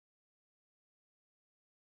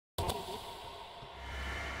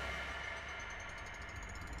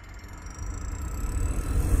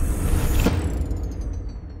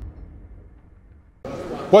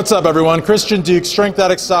What's up, everyone? Christian Duke,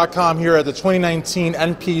 StrengthAddicts.com here at the 2019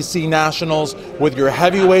 NPC Nationals with your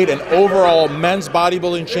heavyweight and overall men's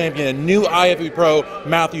bodybuilding champion and new IFBB pro,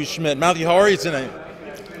 Matthew Schmidt. Matthew, how are you tonight?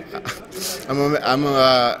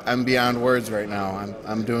 I'm beyond words right now.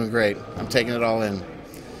 I'm doing great. I'm taking it all in.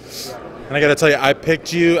 And I got to tell you, I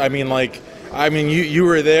picked you. You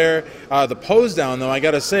were there. The pose down, though, I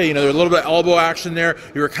got to say, you know, there's a little bit of elbow action there.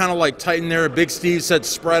 You were kind of like tight in there. Big Steve said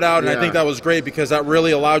spread out, and yeah. I think that was great because that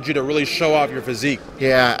really allowed you to really show off your physique.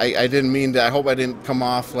 Yeah, I didn't mean to. I hope I didn't come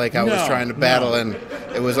off like I was trying to battle. And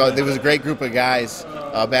it was a great group of guys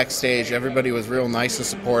backstage. Everybody was real nice and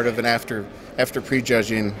supportive. And after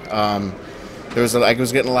prejudging, I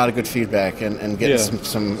was getting a lot of good feedback and getting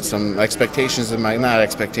some expectations in my, not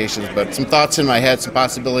expectations, but some thoughts in my head, some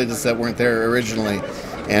possibilities that weren't there originally,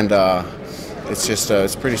 and it's just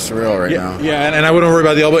it's pretty surreal right now. Yeah, and I wouldn't worry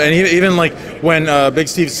about the elbow. And even like when Big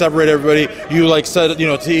Steve separated everybody, you like said, you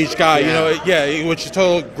know, to each guy, which is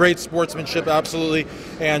total great sportsmanship, absolutely.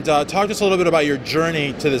 And talk to us a little bit about your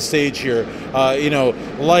journey to the stage here.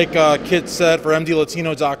 Like Kit said for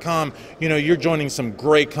MDLatino.com, you know, you're joining some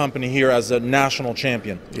great company here as a national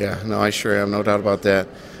champion. Yeah, no, I sure am, no doubt about that.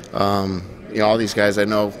 All these guys I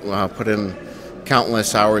know put in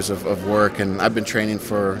countless hours of work, and I've been training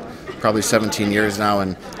for probably 17 years now,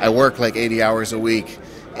 and I work like 80 hours a week.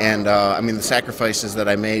 And the sacrifices that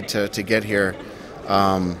I made to get here,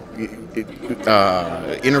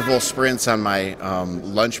 interval sprints on my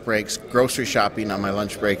lunch breaks, grocery shopping on my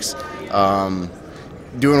lunch breaks,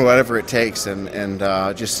 doing whatever it takes, and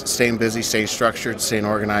just staying busy, staying structured, staying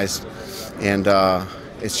organized. And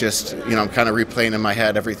it's just, you know, I'm kind of replaying in my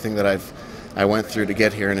head everything that I went through to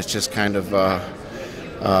get here, and it's just kind of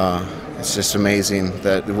it's just amazing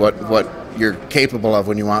that what you're capable of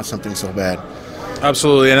when you want something so bad.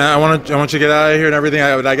 Absolutely, and I want you to get out of here and everything.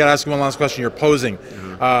 I got to ask you one last question. You're posing.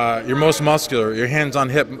 You're most muscular. Your hands on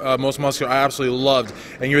hip, most muscular. I absolutely loved,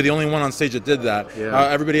 and you're the only one on stage that did that. Yeah.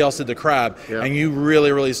 Everybody else did the crab, and you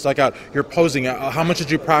really, really stuck out. You're posing. How much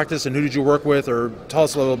did you practice, and who did you work with, or tell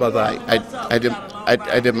us a little about that?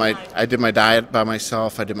 I did my diet by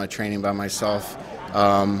myself. I did my training by myself.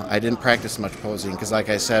 I didn't practice much posing because, like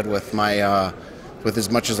I said, with my with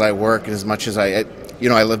as much as I work and as much as I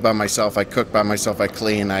live by myself. I cook by myself. I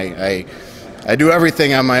clean. I do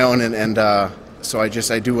everything on my own, and so I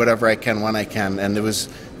do whatever I can when I can. And it was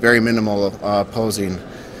very minimal posing.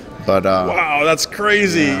 But wow, that's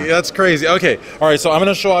crazy. Yeah. That's crazy. Okay, all right. So I'm going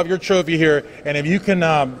to show off your trophy here, and if you can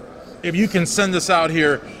send this out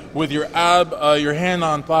here with your your hand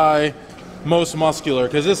on thigh, most muscular,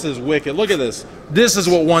 because this is wicked. Look at this. This is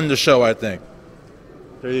what won the show, I think.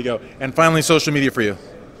 There you go. And finally, social media for you.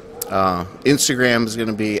 Instagram is going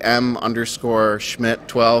to be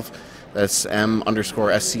m_Schmidt12. That's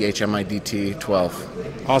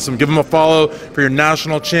m_SCHMIDT12. Awesome. Give them a follow for your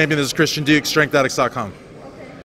national champion. This is Christian Duke, StrengthAddicts.com.